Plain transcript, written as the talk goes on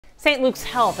St. Luke's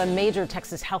Health, a major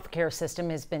Texas healthcare system,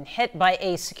 has been hit by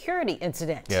a security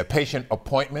incident. Yeah, patient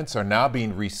appointments are now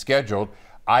being rescheduled.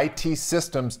 IT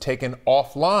systems taken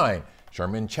offline.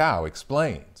 Sherman Chow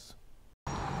explains.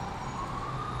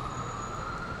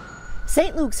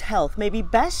 St. Luke's Health may be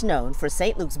best known for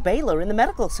St. Luke's Baylor in the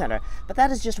medical center, but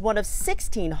that is just one of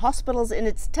 16 hospitals in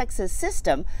its Texas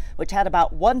system, which had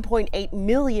about 1.8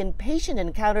 million patient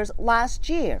encounters last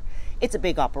year. It's a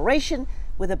big operation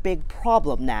with a big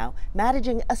problem now,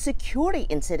 managing a security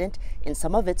incident in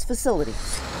some of its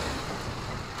facilities.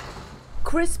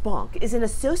 Chris Bonk is an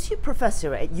associate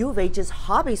professor at U of H's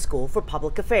Hobby School for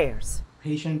Public Affairs.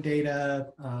 Patient data,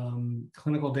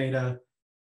 clinical data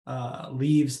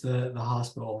leaves the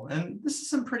hospital. And this is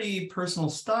some pretty personal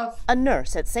stuff. A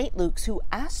nurse at St. Luke's who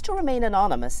asked to remain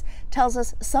anonymous tells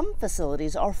us some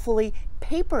facilities are fully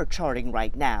paper charting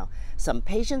right now. Some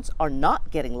patients are not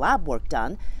getting lab work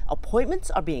done, appointments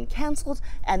are being canceled,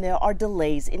 and there are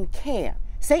delays in care.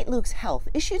 St. Luke's Health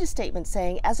issued a statement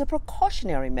saying, as a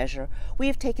precautionary measure, we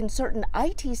have taken certain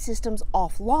IT systems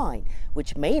offline,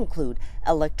 which may include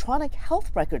electronic health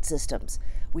record systems.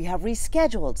 We have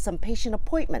rescheduled some patient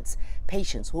appointments.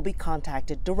 Patients will be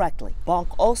contacted directly. Bonk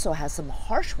also has some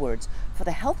harsh words for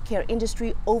the healthcare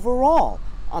industry overall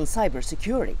on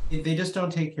cybersecurity. They just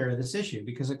don't take care of this issue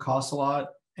because it costs a lot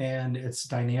and it's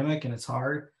dynamic and it's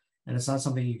hard and it's not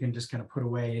something you can just kind of put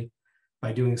away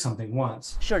by doing something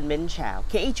once. Sherman Chow,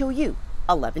 KHOU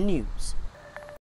 11 News.